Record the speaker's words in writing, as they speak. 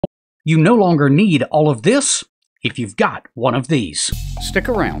You no longer need all of this if you've got one of these. Stick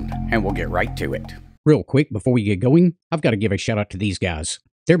around and we'll get right to it. Real quick, before we get going, I've got to give a shout out to these guys.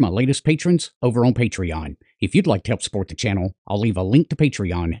 They're my latest patrons over on Patreon. If you'd like to help support the channel, I'll leave a link to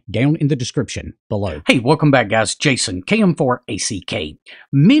Patreon down in the description below. Hey, welcome back guys. Jason, KM4ACK.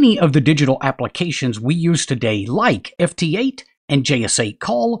 Many of the digital applications we use today, like FT8 and JS8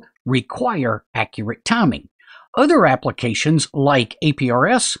 call, require accurate timing. Other applications like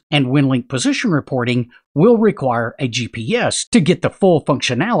APRS and WinLink position reporting will require a GPS to get the full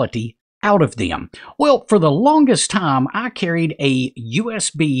functionality out of them. Well, for the longest time, I carried a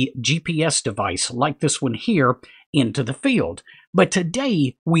USB GPS device like this one here into the field. But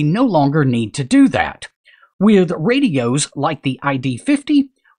today, we no longer need to do that. With radios like the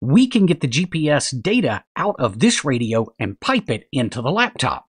ID-50, we can get the GPS data out of this radio and pipe it into the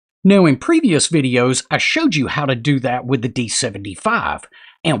laptop. Now, in previous videos, I showed you how to do that with the D75.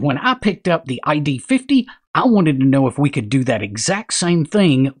 And when I picked up the ID-50, I wanted to know if we could do that exact same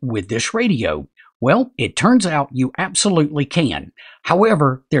thing with this radio. Well, it turns out you absolutely can.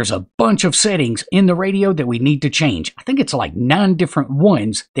 However, there's a bunch of settings in the radio that we need to change. I think it's like 9 different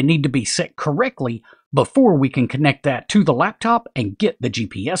ones that need to be set correctly before we can connect that to the laptop and get the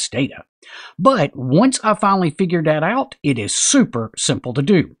GPS data. But once I finally figured that out, it is super simple to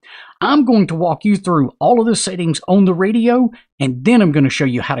do. I'm going to walk you through all of the settings on the radio, and then I'm going to show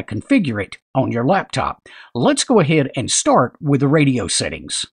you how to configure it on your laptop. Let's go ahead and start with the radio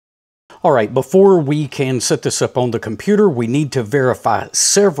settings. All right, before we can set this up on the computer, we need to verify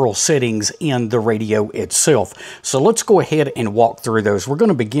several settings in the radio itself. So let's go ahead and walk through those. We're going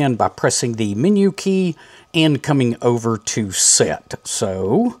to begin by pressing the menu key and coming over to set.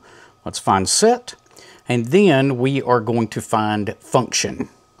 So let's find set, and then we are going to find function.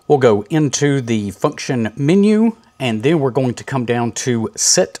 We'll go into the function menu, and then we're going to come down to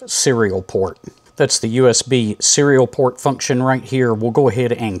set serial port. That's the USB serial port function right here. We'll go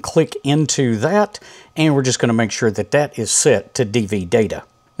ahead and click into that, and we're just going to make sure that that is set to DV data.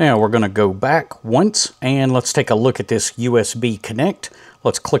 Now we're going to go back once, and let's take a look at this USB connect.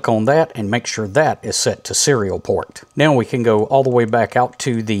 Let's click on that and make sure that is set to serial port. Now we can go all the way back out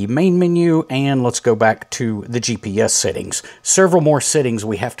to the main menu, and let's go back to the GPS settings. Several more settings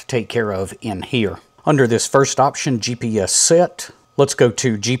we have to take care of in here. Under this first option, GPS set, let's go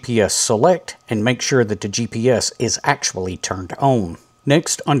to GPS select and make sure that the GPS is actually turned on.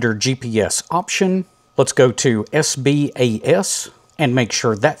 Next, under GPS option, let's go to SBAS and make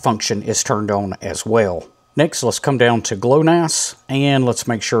sure that function is turned on as well. Next, let's come down to GLONASS and let's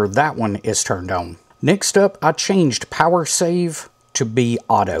make sure that one is turned on. Next up, I changed power save to be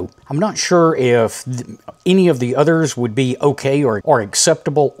auto. I'm not sure if any of the others would be okay or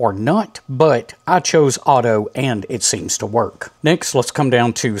acceptable or not, but I chose auto and it seems to work. Next, let's come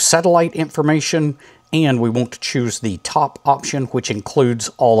down to satellite information, and we want to choose the top option, which includes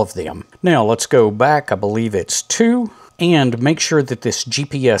all of them. Now let's go back, I believe it's 2, and make sure that this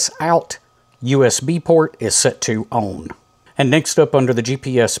GPS out USB port is set to on. And next up under the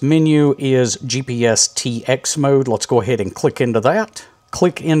GPS menu is GPS TX mode. Let's go ahead and click into that.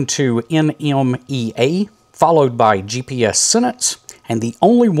 Click into NMEA, followed by GPS sentence. And the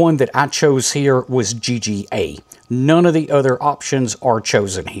only one that I chose here was GGA. None of the other options are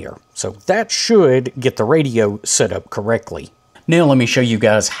chosen here. So that should get the radio set up correctly. Now let me show you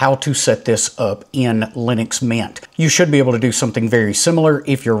guys how to set this up in Linux Mint. You should be able to do something very similar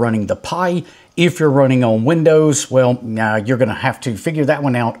if you're running the Pi. If you're running on Windows, well, you're going to have to figure that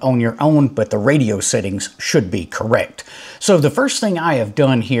one out on your own, but the radio settings should be correct. So the first thing I have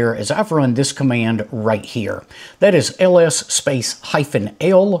done here is I've run this command right here. That is ls space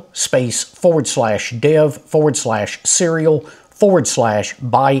 -l space /dev/serial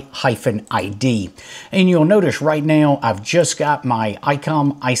 /by-ID. And you'll notice right now I've just got my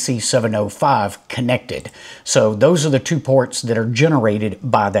Icom IC705 connected. So those are the 2 ports that are generated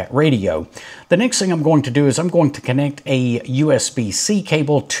by that radio. The next thing I'm going to do is I'm going to connect a USB-C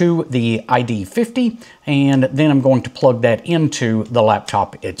cable to the ID-50, and then I'm going to plug that into the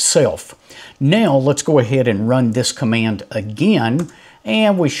laptop itself. Now let's go ahead and run this command again,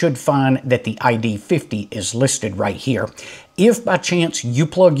 and we should find that the ID-50 is listed right here. If by chance you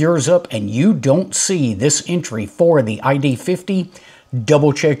plug yours up and you don't see this entry for the ID-50,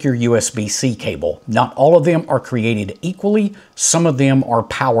 double check your USB-C cable. Not all of them are created equally. Some of them are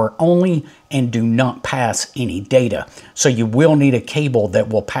power only and do not pass any data. So you will need a cable that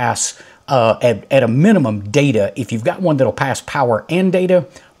will pass at a minimum data. If you've got one that'll pass power and data,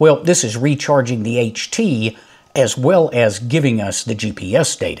 well, this is recharging the HT as well as giving us the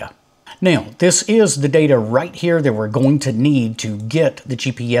GPS data. Now, this is the data right here that we're going to need to get the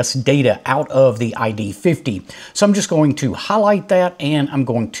GPS data out of the ID-50. So I'm just going to highlight that and I'm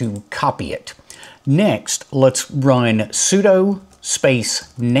going to copy it. Next, let's run sudo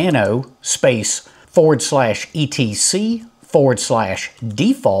space nano space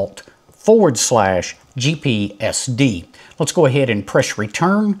 /etc/default/GPSD. Let's go ahead and press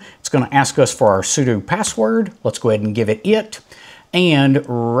return. It's going to ask us for our sudo password. Let's go ahead and give it. And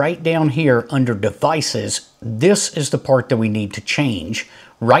right down here under devices, this is the part that we need to change.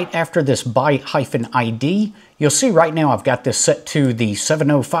 Right after this by-ID, you'll see right now I've got this set to the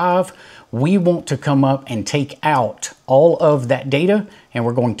 705. We want to come up and take out all of that data and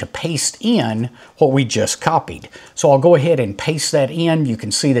we're going to paste in what we just copied. So I'll go ahead and paste that in. You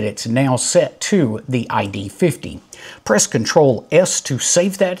can see that it's now set to the ID-50. Press Ctrl S to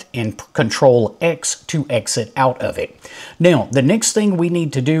save that and Ctrl X to exit out of it. Now, the next thing we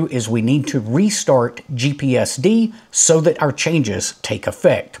need to do is we need to restart GPSD so that our changes take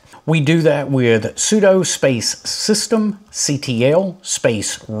effect. We do that with sudo space systemctl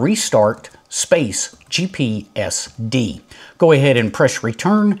space restart space GPSD. Go ahead and press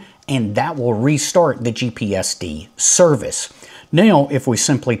return and that will restart the GPSD service. Now, if we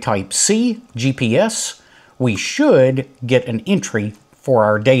simply type C GPS, we should get an entry for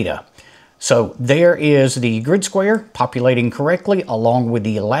our data. So there is the grid square populating correctly along with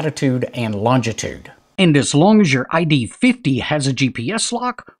the latitude and longitude. And as long as your ID-50 has a GPS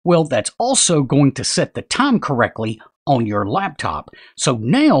lock, well, that's also going to set the time correctly on your laptop. So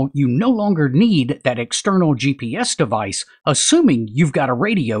now you no longer need that external GPS device, assuming you've got a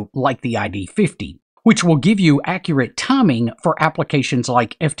radio like the ID-50, which will give you accurate timing for applications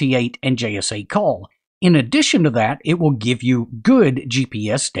like FT8 and JSA call. In addition to that, it will give you good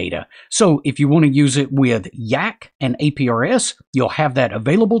GPS data. So if you want to use it with YAAC and APRS, you'll have that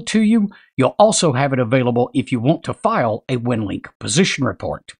available to you. You'll also have it available if you want to file a WinLink position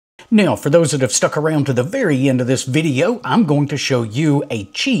report. Now, for those that have stuck around to the very end of this video, I'm going to show you a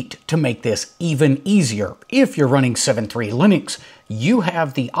cheat to make this even easier. If you're running 7.3 Linux, you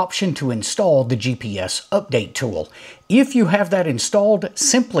have the option to install the GPS update tool. If you have that installed,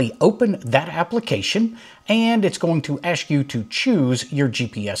 simply open that application and it's going to ask you to choose your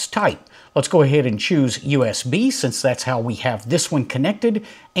GPS type. Let's go ahead and choose USB since that's how we have this one connected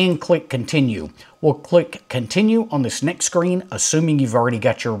and click continue. We'll click continue on this next screen, assuming you've already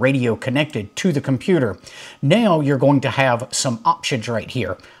got your radio connected to the computer. Now you're going to have some options right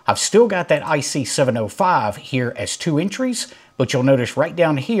here. I've still got that IC705 here as 2 entries, but you'll notice right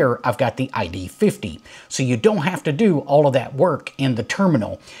down here, I've got the ID-50. So you don't have to do all of that work in the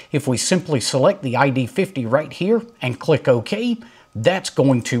terminal. If we simply select the ID-50 right here and click OK, that's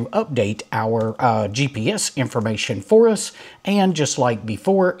going to update our GPS information for us. And just like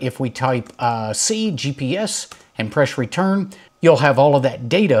before, if we type C GPS and press return, you'll have all of that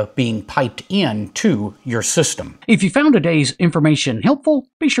data being piped in to your system. If you found today's information helpful,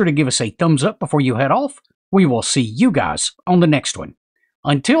 be sure to give us a thumbs up before you head off. We will see you guys on the next one.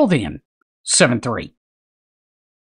 Until then, 7-3.